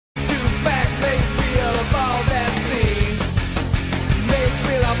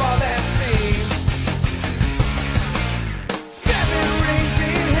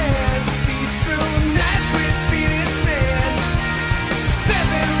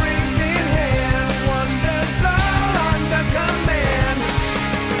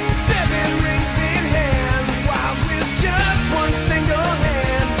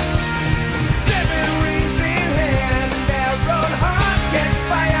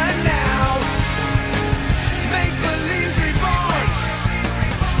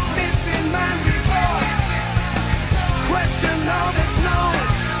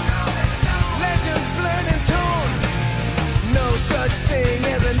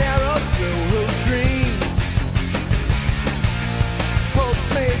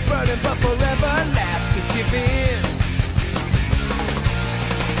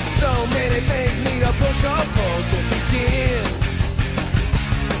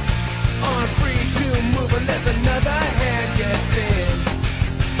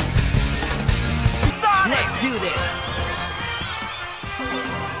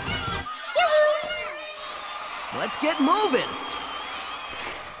get moving!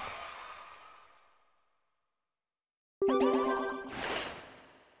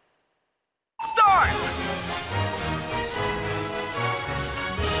 Start!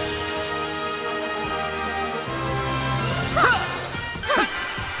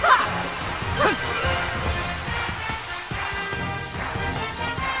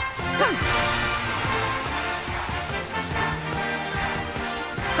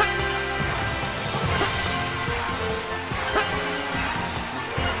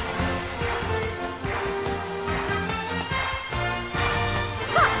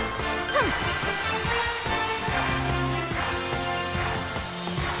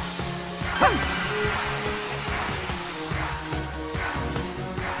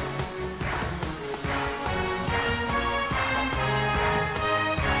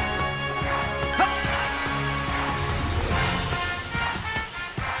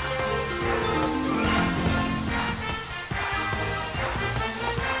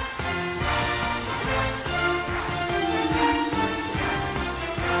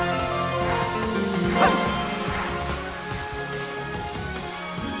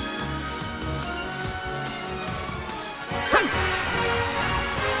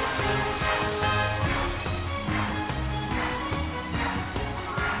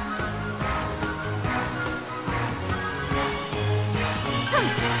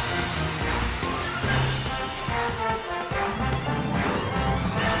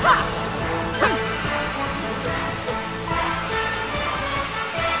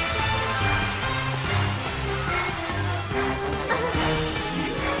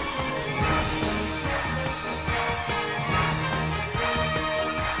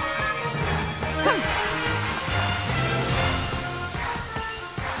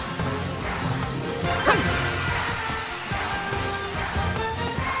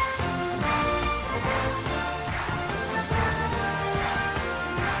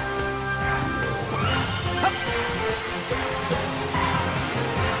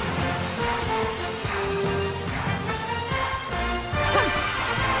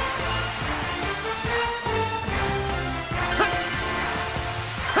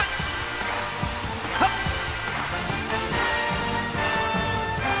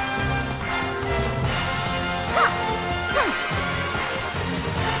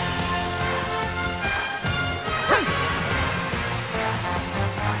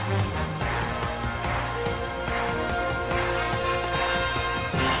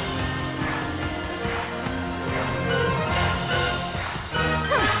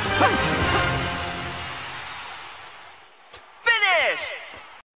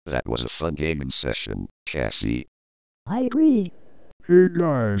 That was a fun gaming session, Cathy. I agree. Hey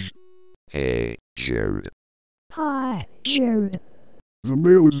guys, Hey, Jared. Hi, Jared. the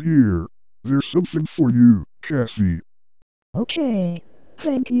mail is here. There's something for you, Cathy. Okay.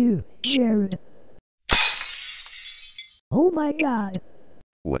 Thank you, Jared. Oh my god.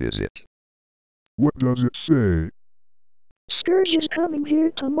 What is it? What does it say? Scourge is coming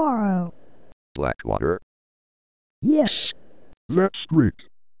here tomorrow. Blackwater? Yes. That's great.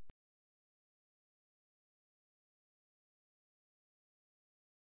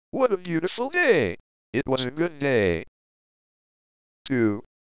 What a beautiful day! It was a good day. Two.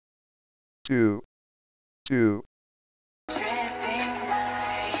 Dripping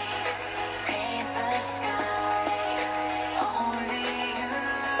lights paint the skies. Only you.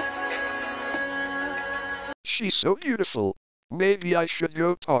 She's so beautiful. Maybe I should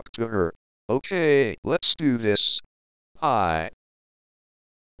go talk to her. Okay, let's do this. Hi,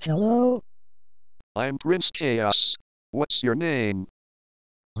 Hello? I'm Prince Chaos. What's your name?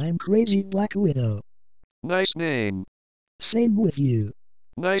 I'm Crazy Black Widow. Nice name. Same with you.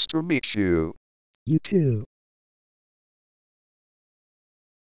 Nice to meet you. You too.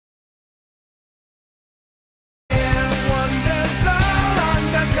 Wonders all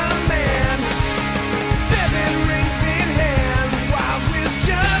under command. 7 rings in hand, wild with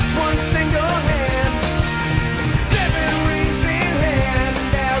just one single hand. 7 rings in hand,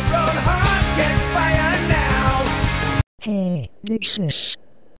 arrowed hearts catch fire now. Hey, big sis.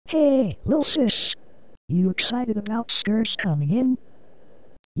 Hey, little sis. You excited about Scourge coming in?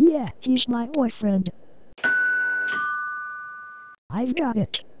 Yeah, he's my boyfriend. I've got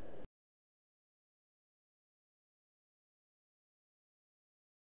it.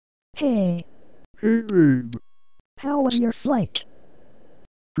 Hey, Hey babe, how was your flight?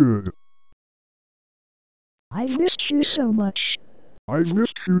 good. I've missed you so much. I've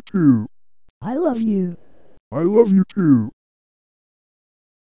missed you too. I love you. I love you too.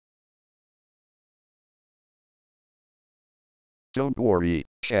 Don't worry,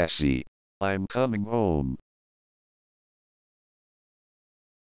 Cathy. I'm coming home.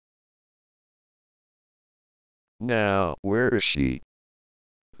 Now, where is she?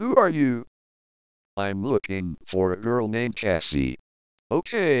 Who are you? I'm looking for a girl named Cathy.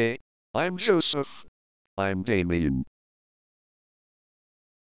 Okay, I'm Joseph. I'm Damien.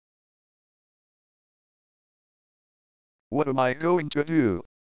 What am I going to do?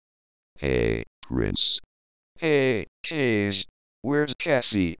 Hey, Prince. Hey, Cage. Where's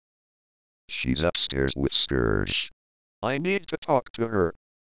Cathy? She's upstairs with Scourge. I need to talk to her.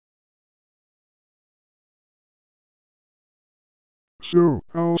 So,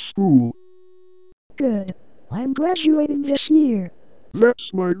 how's school? Good. I'm graduating this year.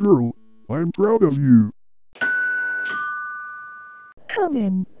 That's my girl. I'm proud of you. Come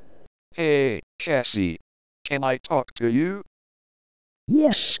in. Hey, Cathy. Can I talk to you?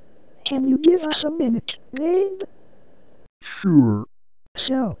 Yes. Can you give us a minute, babe? Sure.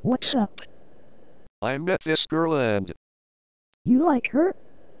 So, what's up? I met this girl and... You like her?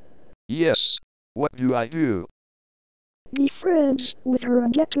 Yes. What do I do? Be friends with her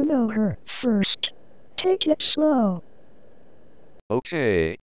and get to know her first. Take it slow.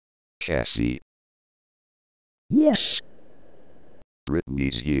 Okay. Cathy. Yes.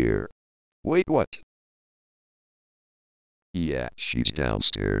 Brittany's here. Wait, what? Yeah, she's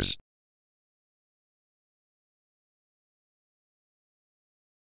downstairs.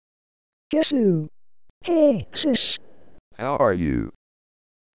 Guess who? Hey, sis. How are you?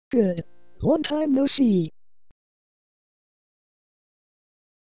 Good. Long time no see.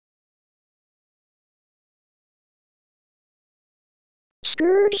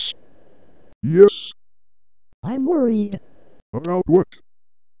 Scourge? Yes. I'm worried. About what?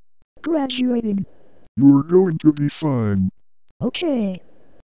 Graduating. You're going to be fine. Okay.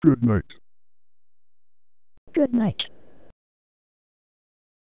 Good night. Good night.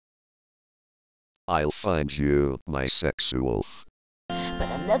 I'll find you, my sexywolf. But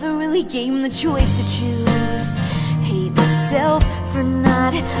I never really gave him the choice to choose. Hate myself for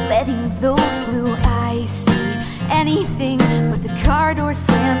not letting those blue eyes see anything but the car door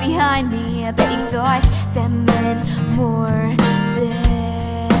slam behind me. I bet he thought that meant more than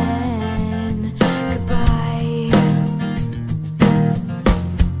goodbye.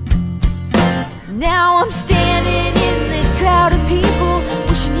 Now I'm standing in this crowd of people,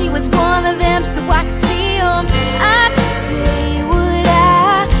 wishing he was one of them so I could see him. I'd say what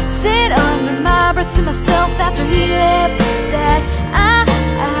I said under my breath to myself after he left.